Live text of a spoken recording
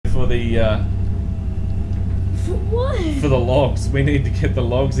the For what? for the logs. We need to get the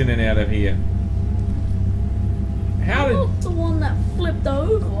logs in and out of here. How I'm did? not the one that flipped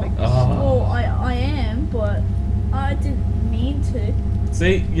over. Oh. Well, I am, but I didn't mean to.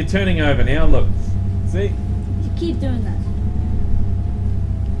 See, you're turning over now. Look, see. You keep doing that.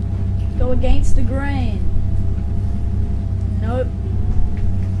 Go against the grain. Nope.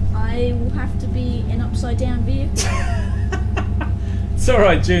 I will have to be an upside down vehicle. It's all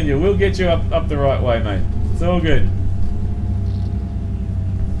right, Junior. We'll get you up the right way, mate. It's all good.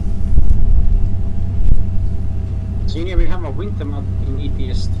 Junior, we have a winter mod in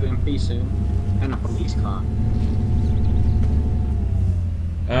ATS MP soon, and a police car.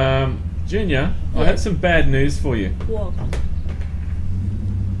 Junior, I Yeah. have some bad news for you. What?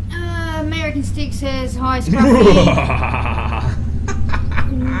 American Stick says hi, Scruffy.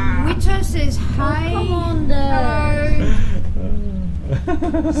 Witter says hi. Come on, Dad.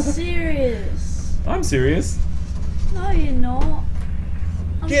 Hello. Serious? I'm serious. No, you're not.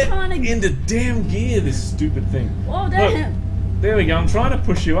 I'm Get trying to. into damn gear, this stupid thing. Oh, Look, damn. there we go. I'm trying to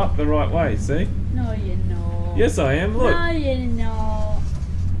push you up the right way, see? No, you're not. Yes, I am. Look. No, you're not.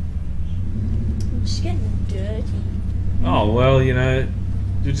 I'm just getting dirty. Oh, well, you know,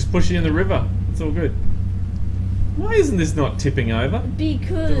 you just push you in the river. It's all good. Why isn't this not tipping over?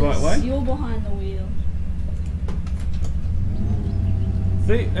 Because The right way? you're behind the wheel.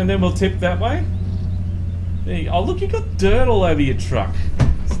 See? And then we'll tip that way. There you go. Oh, look, you got dirt all over your truck.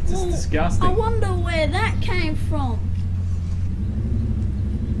 It's just Well, disgusting. I wonder where that came from.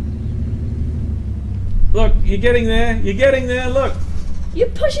 Look, you're getting there. You're getting there. Look. You're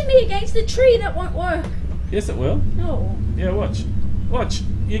pushing me against the tree. That won't work. Yes, it will. No. Yeah, watch. Watch.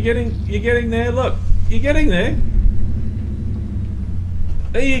 You're getting there. Look. You're getting there.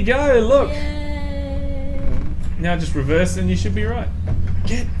 There you go. Look. Yay. Now just reverse and you should be right.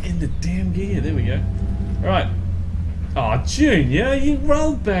 Get in the damn gear. There we go. Right. Oh, Junior, you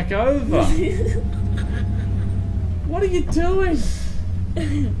rolled back over. What are you doing?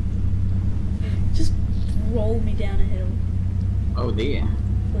 Just roll me down a hill, Oh dear.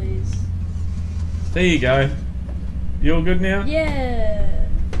 please. There you go. You all good now? Yeah.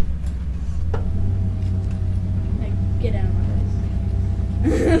 Like, get out of my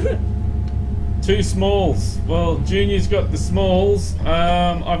face. Two smalls. Well, Junior's got the smalls.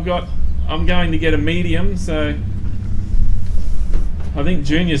 I'm going to get a medium, so I think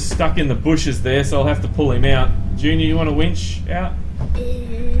Junior's stuck in the bushes there, so I'll have to pull him out. Junior, you want to winch out?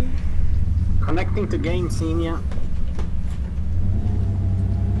 Connecting to game, Senior.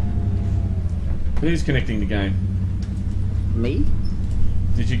 Who's connecting the game? Me?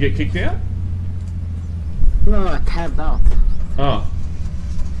 Did you get kicked out? No, I tabbed out. Oh.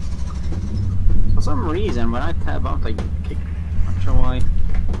 For some reason, when I tab out, I kick. Not sure why.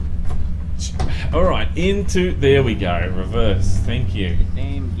 Alright, into... There we go. Reverse. Thank you.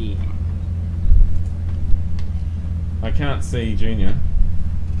 Damn gear. I can't see Junior.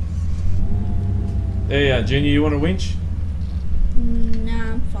 There you are. Junior, you want a winch?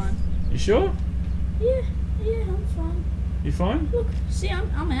 Nah, I'm fine. You sure? Yeah, I'm fine. You fine? Look, see,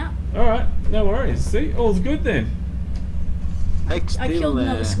 I'm out. Alright, no worries. See, all's good then. I killed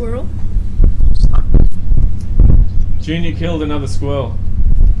another squirrel. Stuck. Junior killed another squirrel.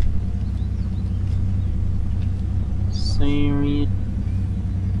 Serious.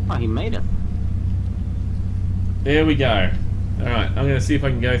 Oh, he made it. There we go. Alright, I'm going to see if I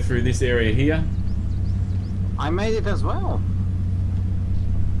can go through this area here. I made it as well.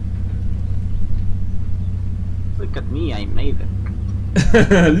 Look at me, I made it.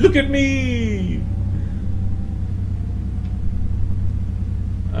 Look at me!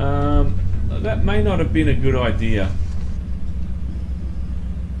 That may not have been a good idea.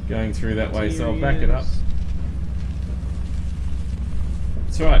 Going through that way, so I'll back it up.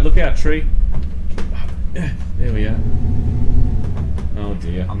 It's alright, look out, tree. There we are. Oh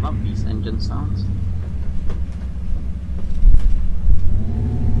dear. I love these engine sounds.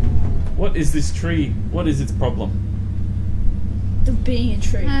 What is this tree? What is its problem? The being a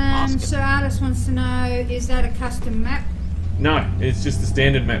tree. So Alice wants to know, is that a custom map? No, it's just a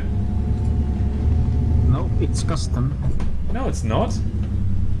standard map. No, it's custom. No, it's not.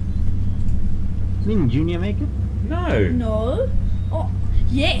 Didn't Junior make it? No, No. Oh,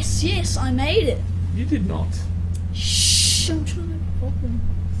 yes, I made it. you did not. Shh, I'm trying to open.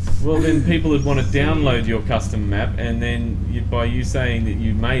 Well, then people would want to download your custom map, and then by you saying that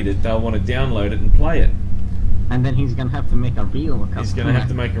you made it, they'll want to download it and play it. And then he's gonna have to make a real custom. He's going to have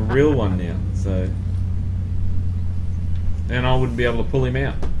to make a real one now, so... And I wouldn't be able to pull him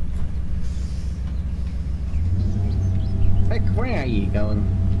out. Heck, where are you going?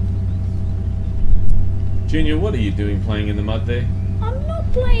 Junior, what are you doing playing in the mud there? I'm not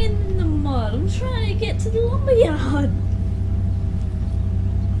playing in the mud. I'm trying to get to the lumberyard.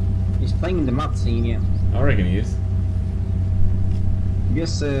 He's playing in the mud, Senior. I reckon he is.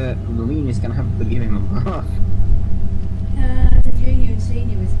 Guess Levine is gonna have to give him a bath. The junior and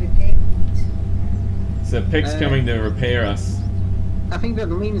senior with repair points. So Peck's coming to repair us. I think that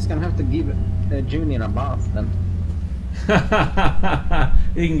Levine is gonna have to give Junior a bath then.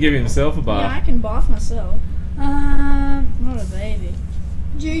 He can give himself a Yeah, I bath. can bath myself. Not a baby.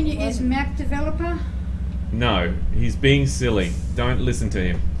 Junior is map developer. No, he's being silly. Don't listen to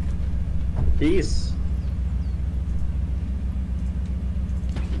him. He is.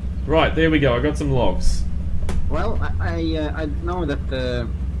 Right, there we go. I got some logs. Well, I know that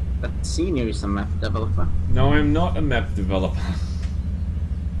that Senior is a map developer. No, I'm not a map developer.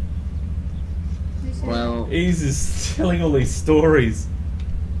 Well, He's just telling all these stories.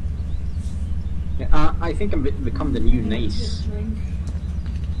 I think I've become the new Nace.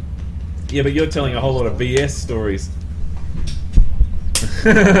 Yeah, but you're telling a whole lot of BS stories.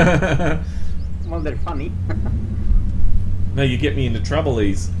 Well, they're funny. No, you get me into trouble,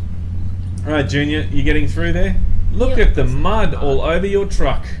 these. Alright, Junior, you getting through there? Look Yep. at the mud all over your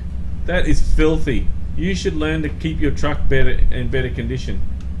truck. That is filthy. You should learn to keep your truck better in better condition.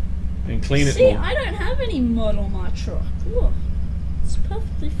 And clean it See, more. I don't have any mud on my truck. Look, it's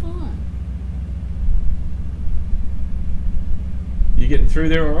perfectly fine. You getting through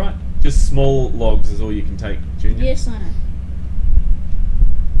there alright? Just small logs is all you can take, Junior. Yes, I know.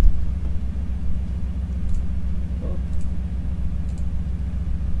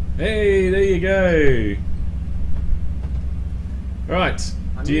 Hey, there you go. Alright,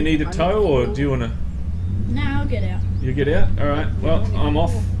 do you need a tow or do you want to... Now I'll get out. You get out? Alright, well, I'm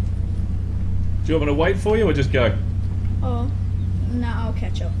off. Do you want me to wait for you or just go? Oh, now I'll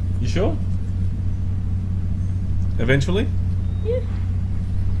catch up. You sure? Eventually? Yeah.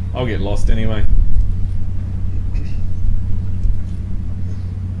 I'll get lost anyway.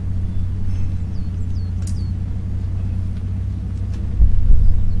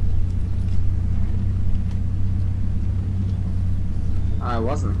 I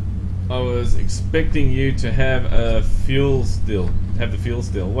wasn't. I was expecting you to have a fuel still. Have the fuel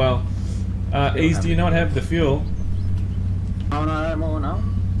still. Well, Ease, do you not have the fuel? Oh no, no.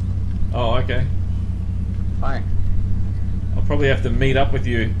 Oh, okay. Fine. I'll probably have to meet up with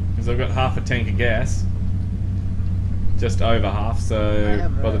you because I've got half a tank of gas. Just over half, so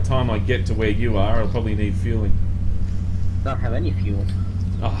by the time I get to where you are, I'll probably need fueling. Don't have any fuel.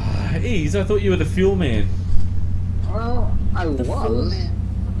 Oh, Ease, I thought you were the fuel man. Well, I The full was. man.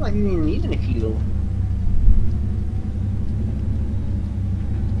 I didn't even need any fuel.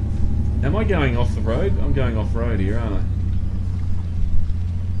 Am I going off the road? I'm going off road here, aren't I?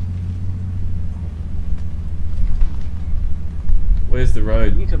 Where's the You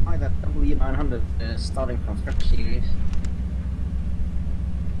road? need to buy that W900 starting from scratch series.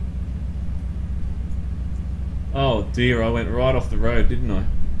 Oh dear, I went right off the road, didn't I?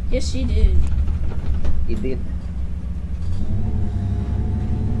 Yes, you did. You did.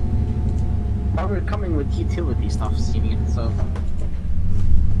 But we're coming with utility stuff, Senior, so...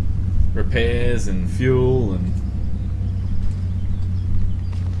 Repairs and fuel and...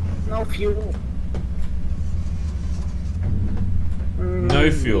 No fuel.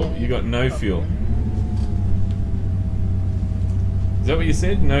 No fuel. You got no fuel. Is that what you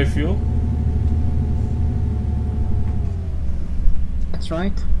said? No fuel? That's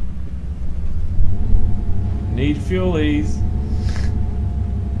right. Need fuel, Ease.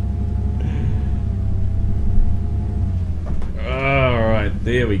 Alright,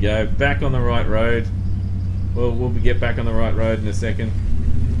 there we go. Back on the right road. Well, we'll get back on the right road in a second.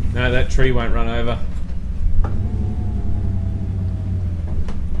 No, that tree won't run over.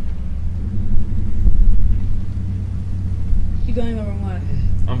 You're going the wrong way.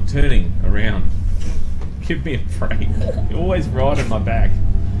 I'm turning around. Give me a break. You're always riding my back.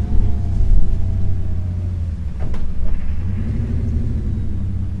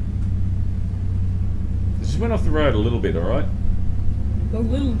 Just went off the road a little bit, alright? A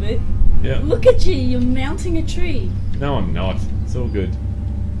little bit. Yeah. Look at you, you're mounting a tree. No, I'm not. It's all good.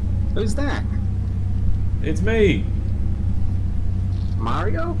 Who's that? It's me.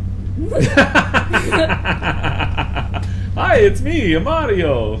 Mario? Hi, it's me,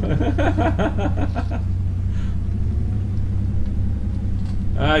 Mario.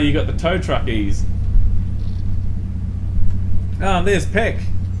 You got the tow truckies. Ah, there's Peck.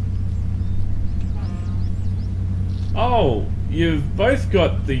 Oh, you've both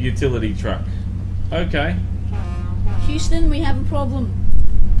got the utility truck. Okay. Houston, we have a problem.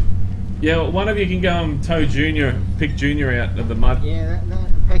 Yeah, well, one of you can go and tow Junior, pick Junior out of the mud. Yeah,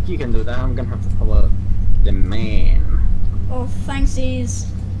 heck, you can do that. I'm gonna have to follow the man. Oh, thanks,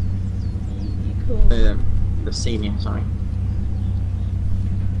 Ease. You're cool. The senior, sorry.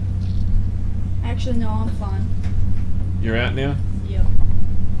 Actually, no, I'm fine. You're out now? Yep.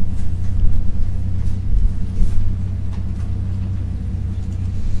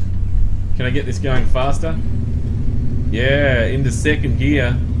 Can I get this going faster? Yeah, into second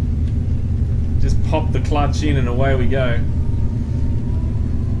gear. Just pop the clutch in and away we go.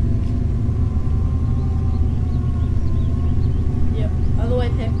 Yep. Other way,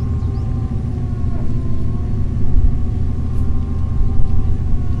 Pip.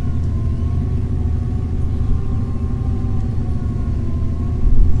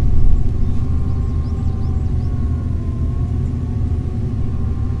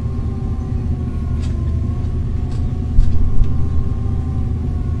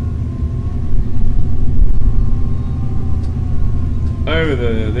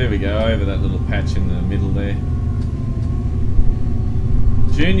 There we go, over that little patch in the middle there.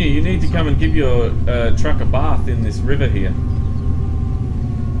 Junior, you need to come and give your truck a bath in this river here.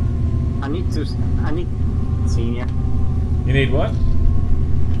 I need senior. You need what?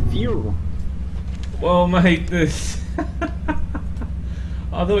 Fuel. Well, mate, this.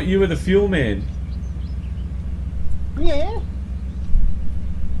 I thought you were the fuel man. Yeah.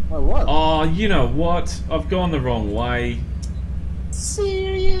 Well, what? Oh, you know what? I've gone the wrong way.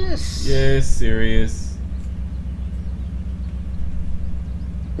 Serious? Yes, serious.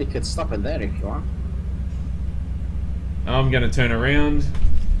 You could stop it there if you want. I'm going to turn around.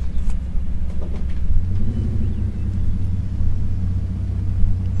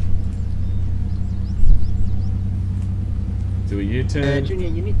 Do a U-turn. Junior,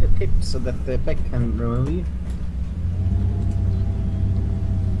 you need the tip so that the back can relieve.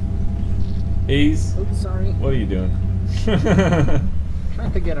 Ease. Oops, sorry. What are you doing?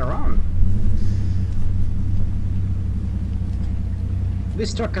 Trying to get around.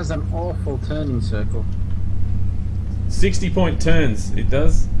 This truck has an awful turning circle. 60-point turns, it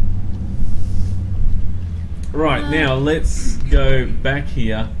does. Right, now let's go back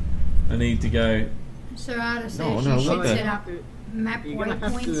here. I need to go. So Ada says No, she what should the- set up map You're gonna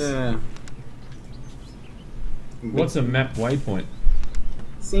have waypoints. to. What's a map waypoint?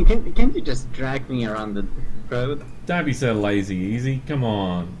 See, can't you just drag me around the road? Don't be so lazy, Easy. Come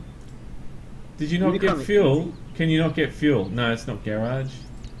on. Did you not You get can't- fuel? Can you not get fuel? No, it's not garage.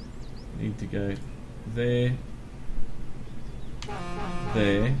 Need to go there.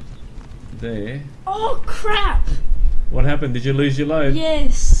 There. There. Oh, crap! What happened? Did you lose your load?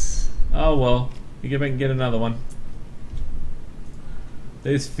 Yes. Oh well. You go back and get another one.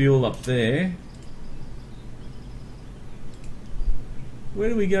 There's fuel up there. Where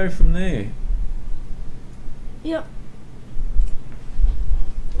do we go from there? Yep.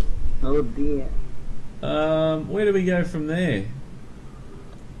 Oh dear. Where do we go from there?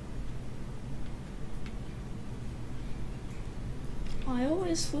 I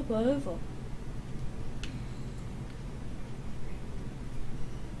always flip over.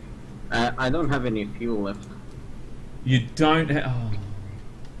 I don't have any fuel left. You don't have. Oh.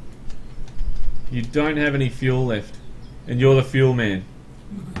 You don't have any fuel left, and you're the fuel man.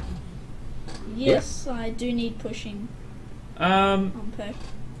 Yes, I do need pushing Um, on Peck.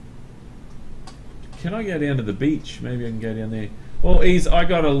 can I go down to the beach? Maybe I can go down there. Well, Ease, I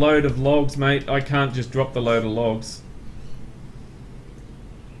got a load of logs, mate. I can't just drop the load of logs.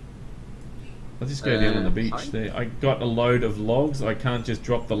 I'll just go down on the beach sorry? there. I got a load of logs. I can't just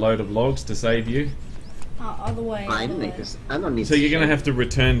drop the load of logs to save you. Other way. I Other way. don't need. So you're going to have to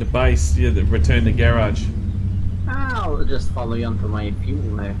return to base. Yeah, return to garage. I'll just follow you onto my fuel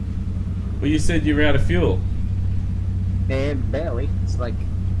there. Well, you said you were out of fuel. Barely. It's like.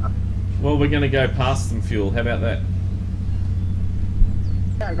 Well, we're going to go past some fuel. How about that?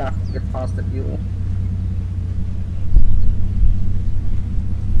 I gotta get past the fuel.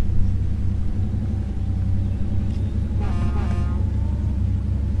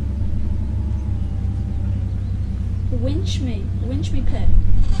 Winch me, Peck.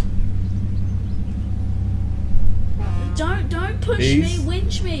 Don't push Ease. me,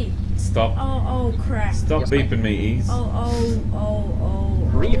 winch me. Stop. Oh, crap. Stop Yes, beeping me, Ease. Oh.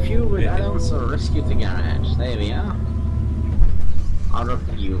 Refuel with Yeah. add-ons or rescue to garage. There we are. Out of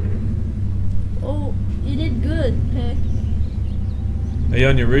fuel. Oh, you did good, Peck. Are you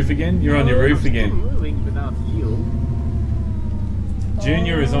on your roof again? You're on your roof I'm again. still moving without fuel.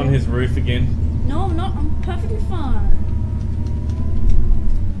 Junior is on his roof again. No, I'm not. I'm perfectly fine.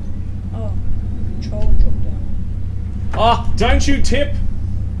 Oh, controller dropped down. Oh, don't you tip!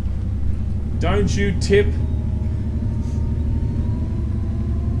 Don't you tip.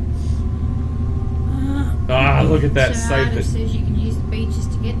 Ah, look at that. Saved it. Says you can use the beaches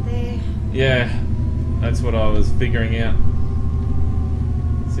to get there. Yeah, that's what I was figuring out.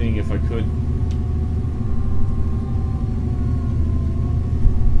 Seeing if I could.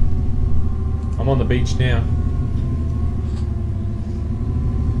 I'm on the beach now.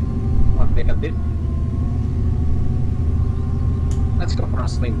 What they can do? Let's go for a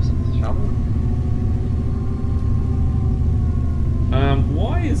swim, shall we?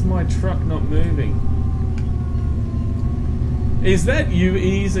 Why is my truck not moving? Is that you,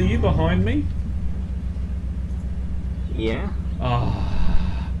 Ease? Are you behind me? Yeah.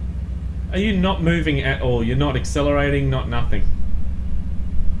 Ah. Are you not moving at all? You're not accelerating, not nothing.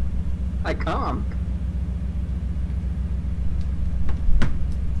 I can't.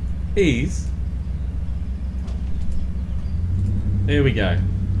 Ease. There we go.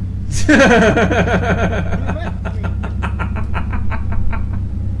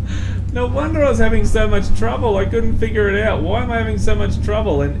 No wonder I was having so much trouble. I couldn't figure it out. Why am I having so much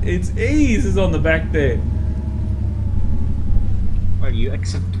trouble? And it's Ease is on the back there. Well, you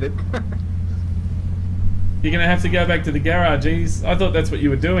accepted it. You're gonna have to go back to the garage, Ease. I thought that's what you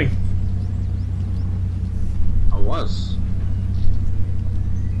were doing. I was.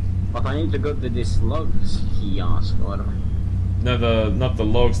 But I need to go to this logs kiosk or whatever. No, not the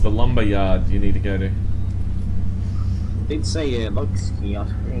logs, the lumber yard you need to go to. It did say logs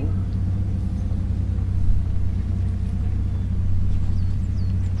kiosk.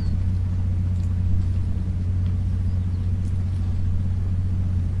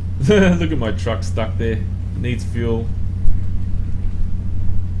 Look at my truck stuck there. Needs fuel.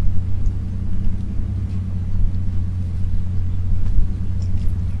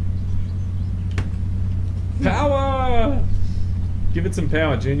 Power! Give it some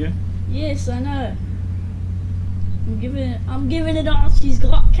power, Junior. Yes, I know. I'm giving it all she's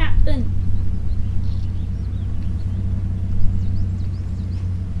got, Captain.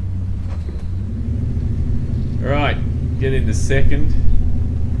 Alright, get into second.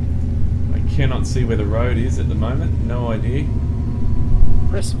 I cannot see where the road is at the moment. No idea.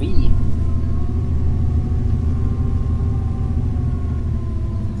 Press V.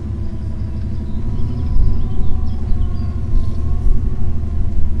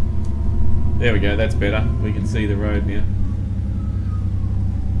 There we go, that's better. We can see the road now.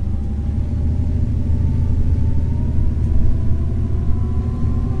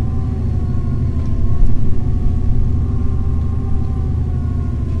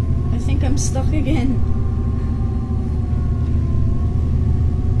 I think I'm stuck again.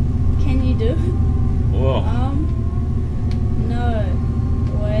 Can you do it? Whoa. No.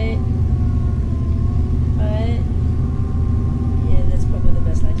 Wait. Yeah, that's probably the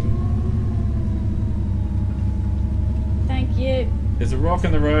best idea. Thank you. There's a rock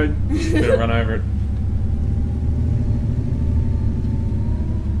in the road. Better run over it.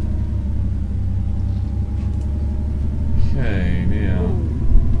 Okay, now.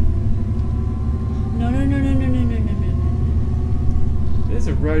 No. There's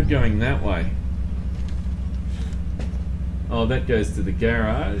a road going that way. Oh, that goes to the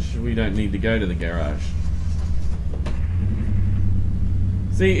garage. We don't need to go to the garage.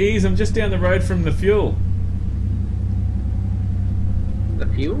 See, Ease, I'm just down the road from the fuel. The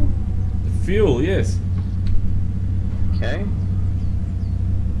fuel? The fuel, yes. Okay.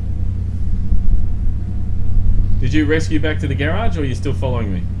 Did you rescue back to the garage, or are you still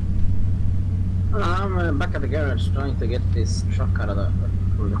following me? I'm back at the garage trying to get this truck out of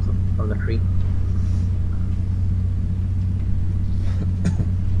from the tree.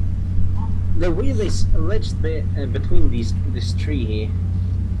 The wheel is wedged between this tree here.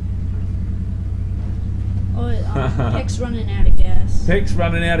 Oh, Peck's running out of gas. Peck's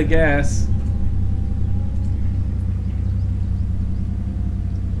running out of gas.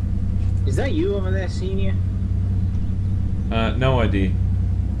 Is that you over there, Senior? No idea.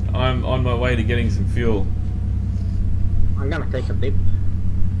 I'm on my way to getting some fuel. I'm gonna take a dip.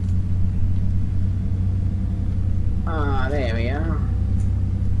 Ah, there we are.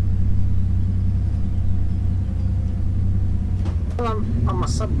 Well, I'm a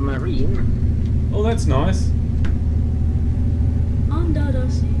submarine. Oh, that's nice. Under the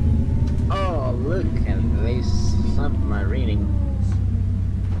sea. Oh, look at this submarining.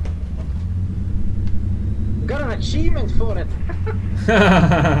 Got an achievement for it.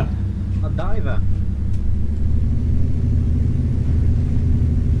 A diver.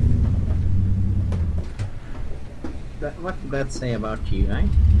 What did that say about you, eh?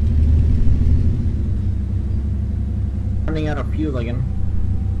 Running out of fuel again.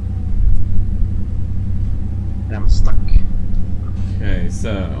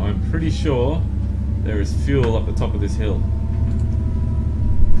 So I'm pretty sure there is fuel up the top of this hill.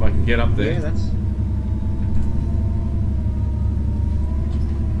 If I can get up there. Yeah, that's...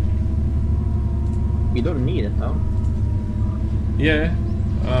 You don't need it though. Yeah,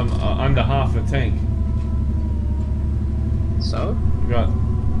 under half a tank. So? We've got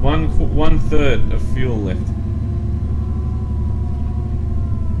one third of fuel left.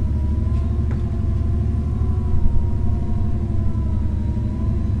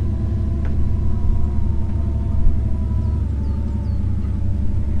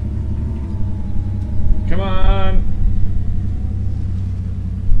 Come on!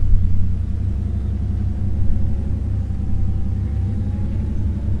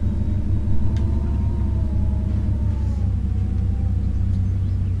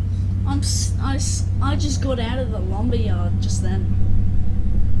 I just got out of the lumber yard just then.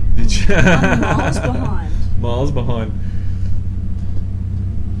 Did you? I'm miles behind. Miles behind.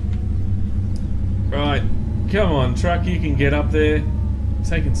 Right, come on, truck, you can get up there. It's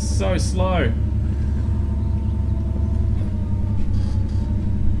taking so slow.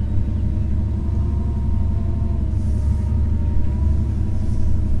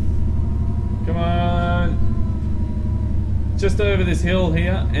 Come on. Just over this hill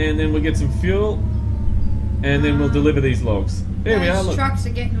here, and then we'll get some fuel, and then we'll deliver these logs. There we are, Those look. trucks are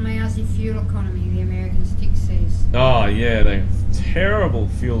getting lousy fuel economy, the American stick says. Oh yeah, they have terrible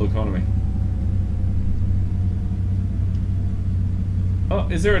fuel economy. Oh,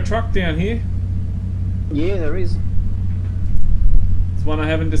 is there a truck down here? Yeah, there is. It's one I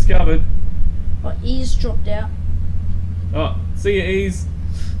haven't discovered. Oh, E's dropped out. Oh, see you, Ease.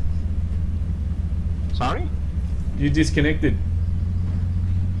 Sorry? You disconnected.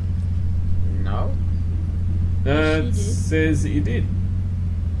 No. It Yes, you did. says that you did.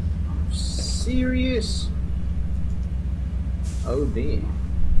 Serious? Oh dear.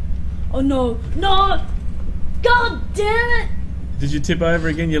 Oh no, no! God damn it! Did you tip over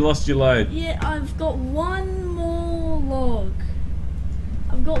again? You lost your load. Yeah, I've got one more log.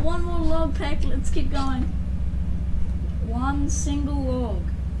 I've got one more log pack. Let's keep going. One single log.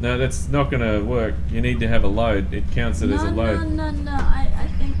 No, that's not going to work. You need to have a load. It counts it as a load. No. I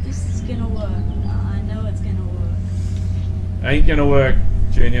think this is gonna work. I know it's gonna work. Ain't going to work,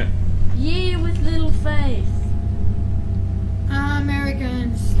 Junior. Yeah, with little faith.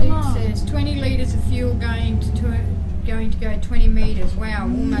 American Come stick on. says 20 litres of fuel going to go 20 metres. Wow,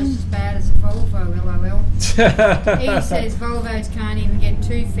 almost as bad as a Volvo, lol. He says Volvos can't even get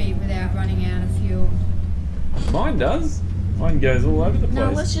 2 feet without running out of fuel. Mine does. Mine goes all over the place.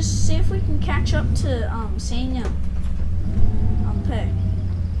 Now let's just see if we can catch up to senior. Peck.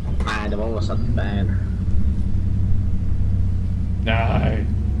 Ah, the one was not bad. No,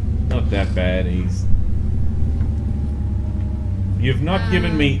 not that bad, Ease. You've not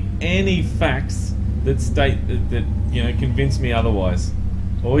given me any facts that state that you know convince me otherwise.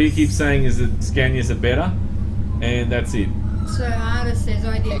 All you keep saying is that Scanias are better, and that's it. So Arda says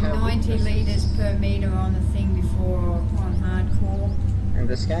I did 90 litres per metre on the thing before on hardcore. And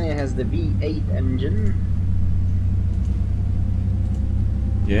the Scania has the V8 engine.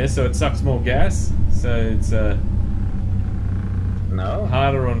 Yeah, so it sucks more gas, so it's No.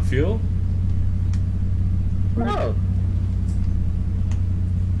 harder on fuel. No.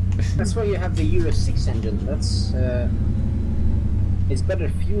 That's why you have the Euro 6 engine. That's it's better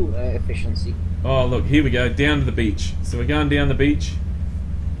fuel efficiency. Oh look, here we go, down to the beach. So we're going down the beach.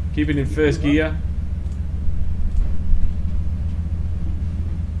 Keep it in first gear.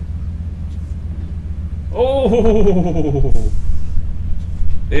 Oh!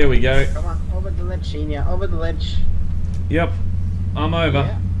 There we go. Come on, over the ledge, Shania, over the ledge. Yep, I'm over.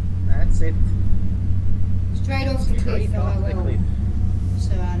 Yeah, that's it. Straight off the cliff, Straight off the lol. cliff.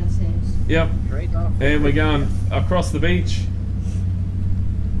 So Arda says. Yep, Straight off. the and we're cliff, going yeah. across the beach.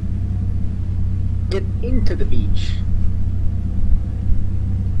 Get into the beach.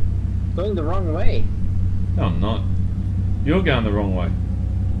 Going the wrong way. No, I'm not. You're going the wrong way.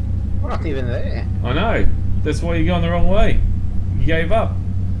 We're not even there. I know. That's why you're going the wrong way. You gave up.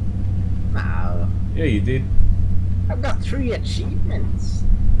 No. Yeah, you did. I've got 3 achievements.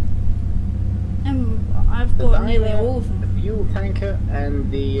 And I've The got nearly diner, all of them. the fuel tanker,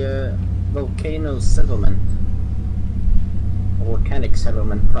 and the volcano settlement. Volcanic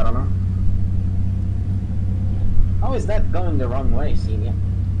settlement, I don't know. How is that going the wrong way, Senior?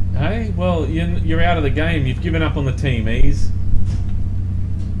 Hey, well, you're out of the game. You've given up on the team, Ease.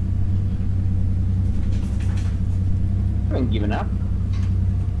 I haven't given up.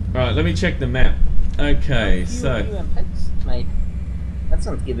 Alright, let me check the map. Okay, You so... and Pets, mate. That's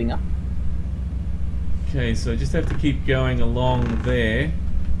not giving up. Okay, so I just have to keep going along there.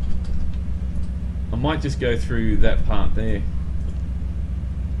 I might just go through that part there.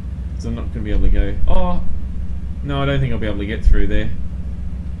 So I'm not going to be able to go... Oh! No, I don't think I'll be able to get through there.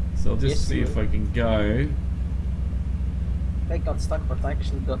 So I'll just see if I can go... They got stuck, but I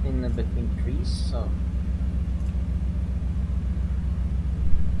actually got in between trees, so...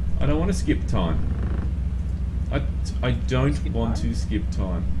 I don't want to skip time. I don't want to skip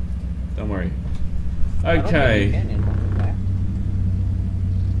time. Don't worry. Okay.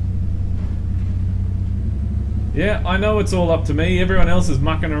 Yeah, I know it's all up to me. Everyone else is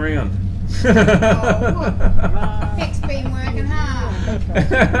mucking around. Peck's been working hard.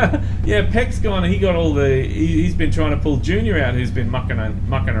 Yeah, Peck's gone. He got all the. He's been trying to pull Junior out, who's been mucking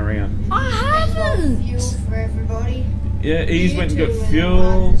around. I haven't. Fuel for everybody. Yeah, he's went and got You two fuel. were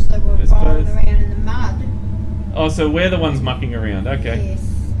the ones that were rolling around in the mud. Oh, so we're the ones mucking around. Okay, Yes.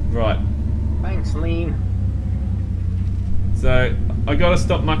 right. Thanks, Lean. So I got to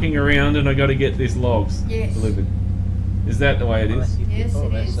stop mucking around, and I got to get this logs Yes. delivered. Is that the way it is? Yes,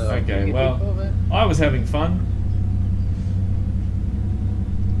 it is. Okay, well, I was having fun.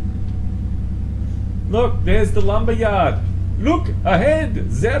 Look, there's the lumber yard. Look ahead,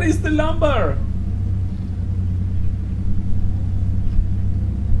 there is the lumber.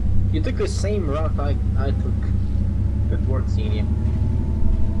 You took the same route I took before seeing you.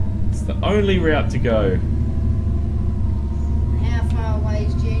 It's the only route to go. How far away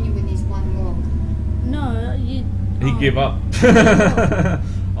is Junior with his one log? No, you. He give up.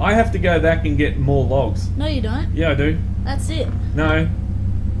 I have to go back and get more logs. No, you don't. Yeah, I do. That's it. No,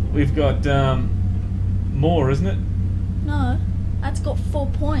 we've got more, isn't it? No, that's got 4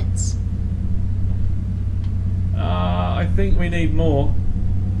 points. I think we need more.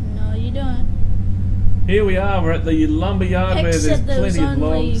 No, you don't. Here we are. We're at the lumber yard Heck where there's said there was plenty of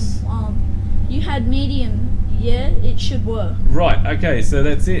only. logs. You had medium. Yeah, it should work. Right, okay, so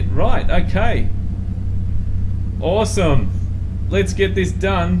that's it. Right, okay. Awesome. Let's get this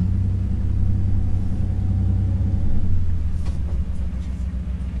done.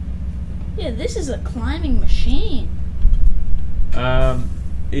 Yeah, this is a climbing machine.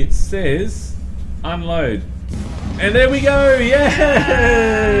 It says unload. And there we go,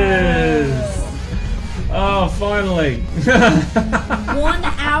 yes! Oh, finally. 1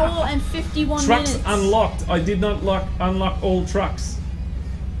 hour and 51 Trucks minutes. unlocked. I did not unlock all trucks.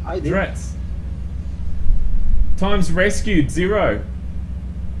 I did. Drats. Times rescued 0.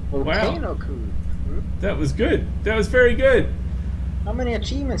 Volcano crew. Hmm? That was good. That was very good. How many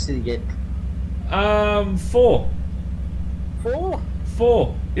achievements did you get? 4. 4?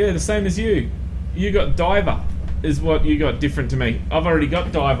 4. Yeah, the same as you. You got diver, is what you got different to me. I've already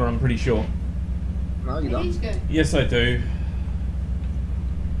got diver, I'm pretty sure. No, you He's don't. good. Yes, I do.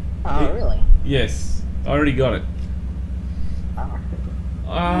 Oh, really? Yes, I already got it.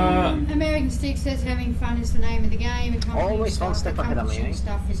 Oh. American Stick says having fun is the name of the game. Always one step ahead of me, eh?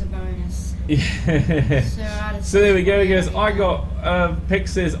 Stuff is a bonus. Yeah. So there we go, guys. I got, Peck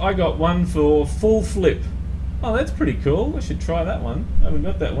says, I got one for full flip. Oh, that's pretty cool. I should try that one. I haven't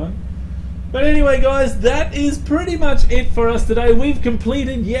got that one. But anyway, guys, that is pretty much it for us today. We've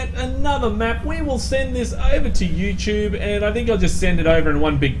completed yet another map. We will send this over to YouTube, and I think I'll just send it over in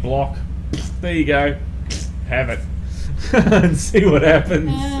one big block. There you go. Have it. And see what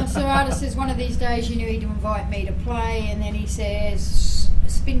happens. So Artis says one of these days you need to invite me to play, and then he says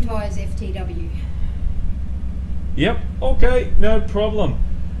Spintires FTW. Yep, okay, no problem.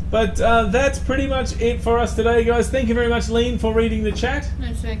 But that's pretty much it for us today, guys. Thank you very much, Lean, for reading the chat.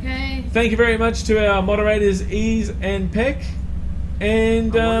 That's okay. Thank you very much to our moderators, Ease and Peck.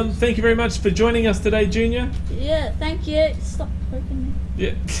 And thank you very much for joining us today, Junior. Yeah, thank you. Stop poking me.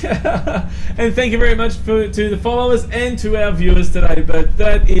 Yeah. And thank you very much to the followers and to our viewers today. But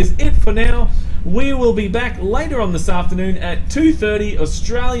that is it for now. We will be back later on this afternoon at 2:30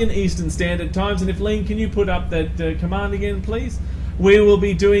 Australian Eastern Standard Times. And if Lean, can you put up that command again, please? We will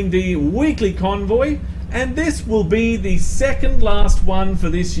be doing the weekly convoy, and this will be the second last one for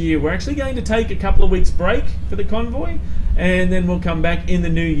this year. We're actually going to take a couple of weeks break for the convoy, and then we'll come back in the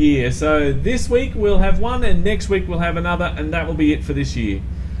new year. So this week we'll have one, and next week we'll have another, and that will be it for this year.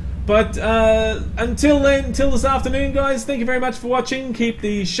 But until then, until this afternoon, guys, thank you very much for watching. Keep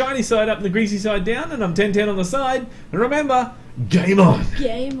the shiny side up and the greasy side down, and I'm 1010 on the side. And remember, game on!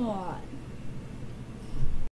 Game on.